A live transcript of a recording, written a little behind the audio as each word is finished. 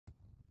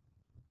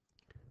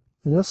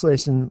In this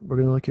lesson, we're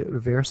going to look at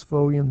reverse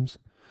volumes.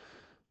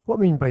 What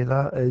I mean by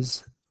that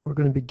is we're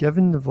going to be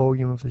given the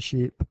volume of the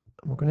shape,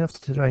 and we're going to have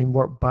to try and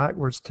work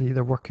backwards to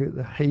either work out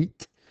the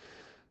height,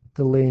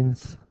 the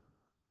length,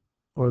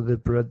 or the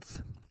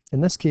breadth.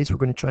 In this case, we're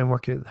going to try and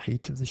work out the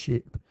height of the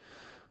shape.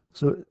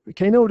 So we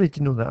kind of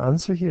already know the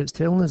answer here. It's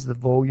telling us the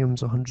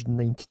volume's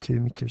 192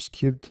 meters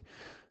cubed.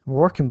 We're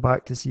working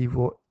back to see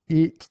what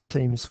 8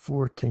 times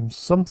 4 times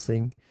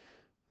something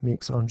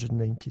makes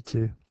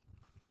 192.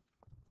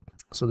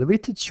 So the way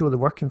to show the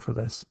working for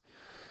this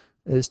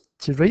is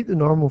to write the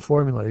normal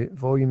formula out,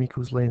 volume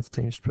equals length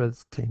times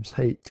breadth times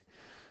height.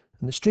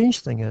 And the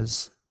strange thing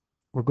is,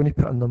 we're going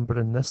to put a number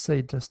in this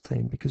side this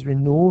time because we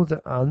know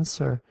the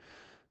answer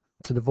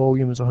to the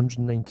volume is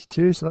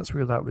 192, so that's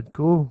where that would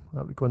go.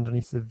 That would go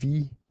underneath the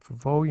V for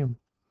volume.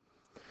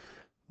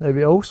 Now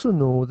we also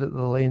know that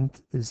the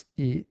length is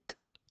 8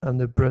 and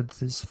the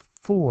breadth is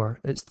 4.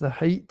 It's the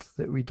height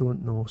that we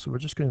don't know, so we're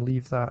just going to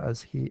leave that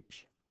as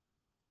H.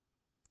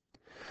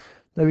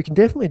 Now we can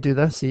definitely do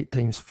this 8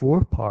 times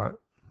 4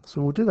 part.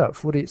 So we'll do that.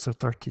 4 eighths are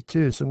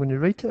 32. So I'm going to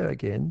write it out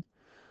again.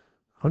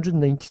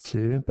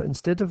 192, but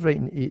instead of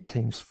writing 8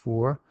 times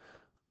 4,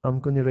 I'm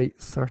going to write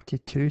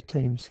 32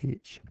 times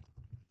H.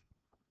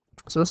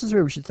 So this is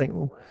where we should think,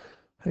 well,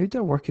 how do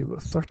I work out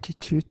what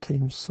 32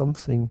 times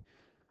something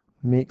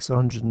makes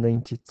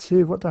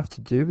 192? What do I have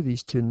to do with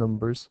these two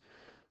numbers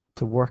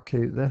to work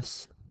out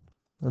this?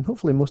 And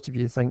hopefully most of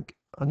you think,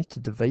 I need to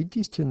divide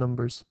these two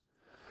numbers.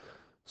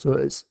 So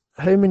it's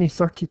how many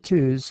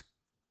 32s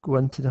go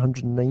into the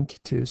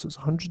 192? So it's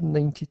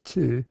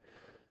 192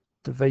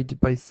 divided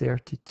by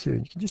 32.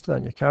 You can just do that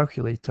on your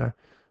calculator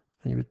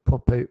and you would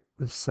pop out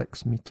with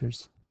 6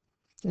 meters.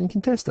 And you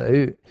can test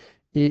it out.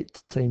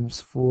 8 times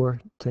 4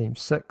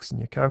 times 6 in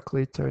your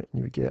calculator and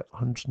you would get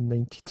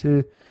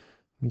 192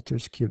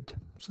 meters cubed.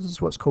 So this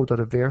is what's called a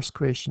reverse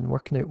question,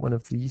 working out one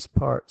of these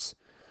parts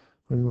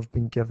when we've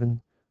been given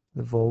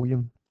the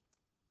volume.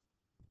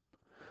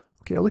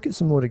 Okay, I'll look at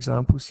some more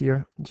examples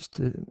here just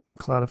to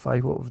clarify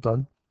what we've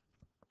done.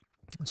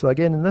 So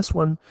again, in this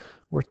one,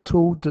 we're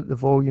told that the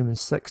volume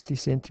is 60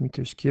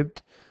 centimeters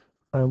cubed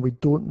and we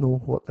don't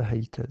know what the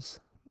height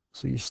is.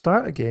 So you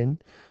start again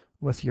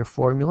with your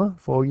formula.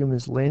 Volume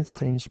is length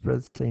times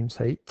breadth times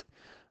height.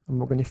 And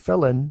we're going to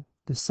fill in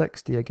the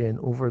 60 again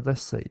over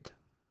this side.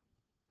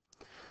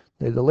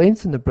 Now the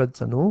length and the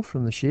breadth I know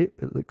from the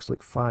shape. It looks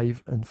like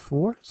 5 and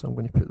 4. So I'm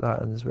going to put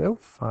that in as well.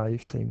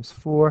 5 times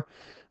 4.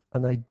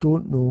 And I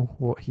don't know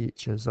what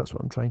H is. That's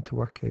what I'm trying to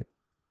work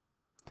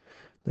out.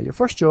 Now your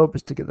first job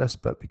is to get this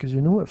bit because we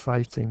know what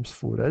 5 times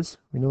 4 is.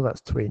 We know that's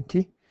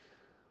 20.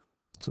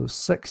 So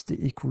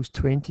 60 equals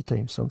 20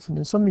 times something.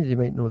 And some of you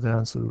might know the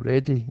answer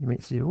already. You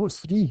might say, oh, it's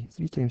 3.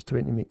 3 times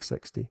 20 makes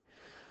 60.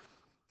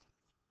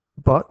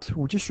 But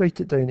we'll just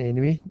write it down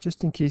anyway,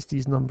 just in case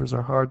these numbers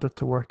are harder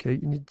to work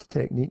out. You need the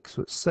technique.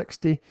 So it's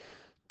 60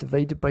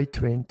 divided by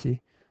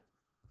 20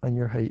 and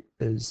your height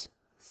is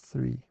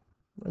 3.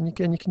 And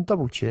again, you can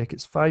double check.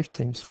 It's 5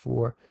 times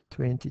 4,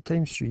 20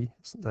 times 3,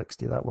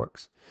 60. That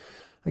works.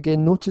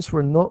 Again, notice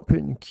we're not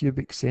putting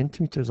cubic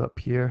centimeters up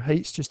here.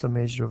 Height's just a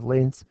measure of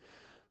length.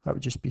 That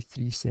would just be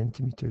 3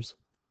 centimeters.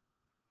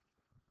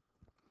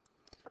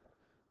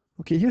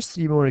 Okay, here's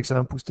 3 more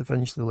examples to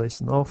finish the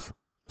lesson off.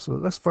 So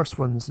this first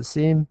one is the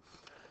same.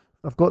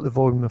 I've got the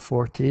volume of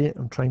 48.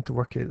 I'm trying to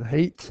work out the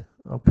height.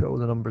 I'll put all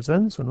the numbers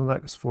in. So I know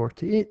that was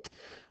 48.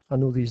 I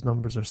know these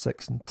numbers are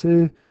 6 and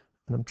 2.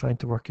 And I'm trying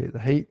to work out the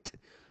height.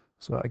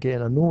 So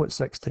again, I know what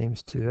 6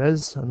 times 2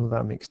 is. I know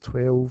that makes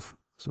 12.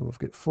 So we've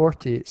got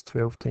 48 is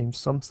 12 times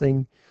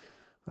something.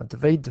 I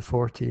divide the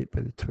 48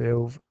 by the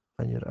 12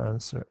 and your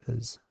answer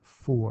is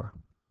 4.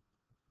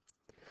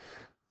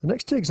 The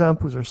next two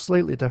examples are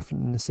slightly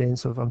different in the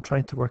sense of I'm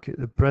trying to work out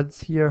the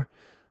breadth here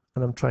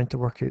and I'm trying to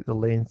work out the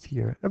length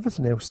here.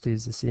 Everything else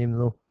stays the same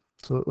though.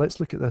 So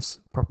let's look at this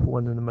purple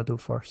one in the middle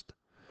first.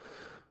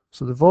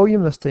 So the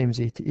volume this time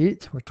is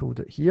 88. We're told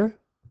it here.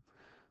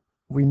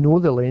 We know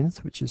the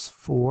length, which is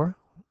 4.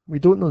 We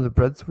don't know the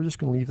breadth. We're just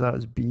going to leave that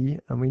as B.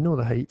 And we know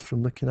the height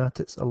from looking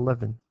at it, it's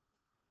 11.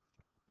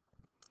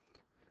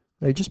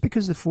 Now, just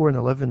because the 4 and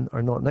 11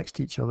 are not next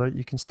to each other,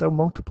 you can still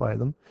multiply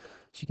them.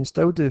 So you can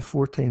still do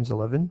 4 times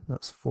 11.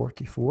 That's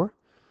 44.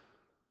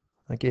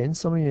 Again,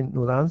 some of you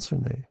know the answer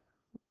now.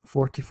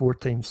 44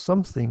 times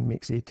something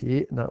makes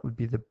 88, and that would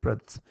be the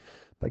breadth.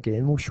 But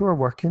again, we'll show our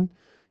working.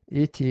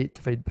 88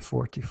 divided by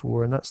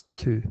 44, and that's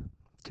 2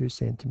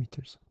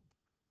 centimeters.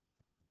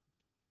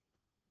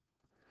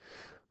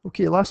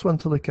 Okay, last one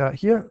to look at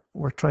here.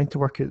 We're trying to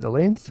work out the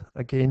length.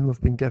 Again, we've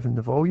been given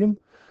the volume.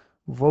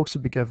 We've also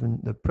been given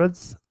the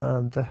breadth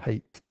and the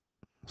height.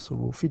 So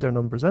we'll feed our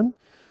numbers in.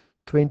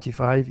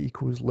 25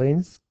 equals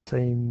length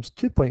times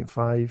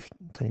 2.5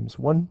 times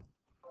 1.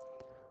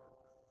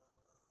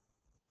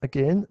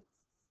 Again,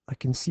 I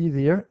can see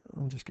there,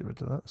 I'll just get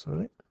rid of that,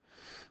 sorry.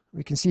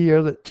 We can see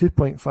here that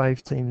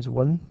 2.5 times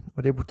 1,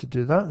 we're able to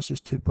do that. It's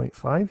just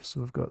 2.5, so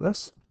we've got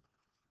this.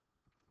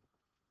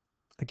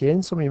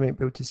 Again, some of you might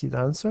be able to see the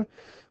answer,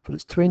 but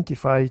it's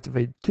 25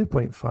 divided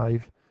 2.5,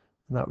 and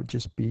that would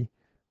just be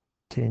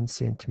 10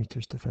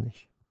 centimeters to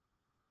finish.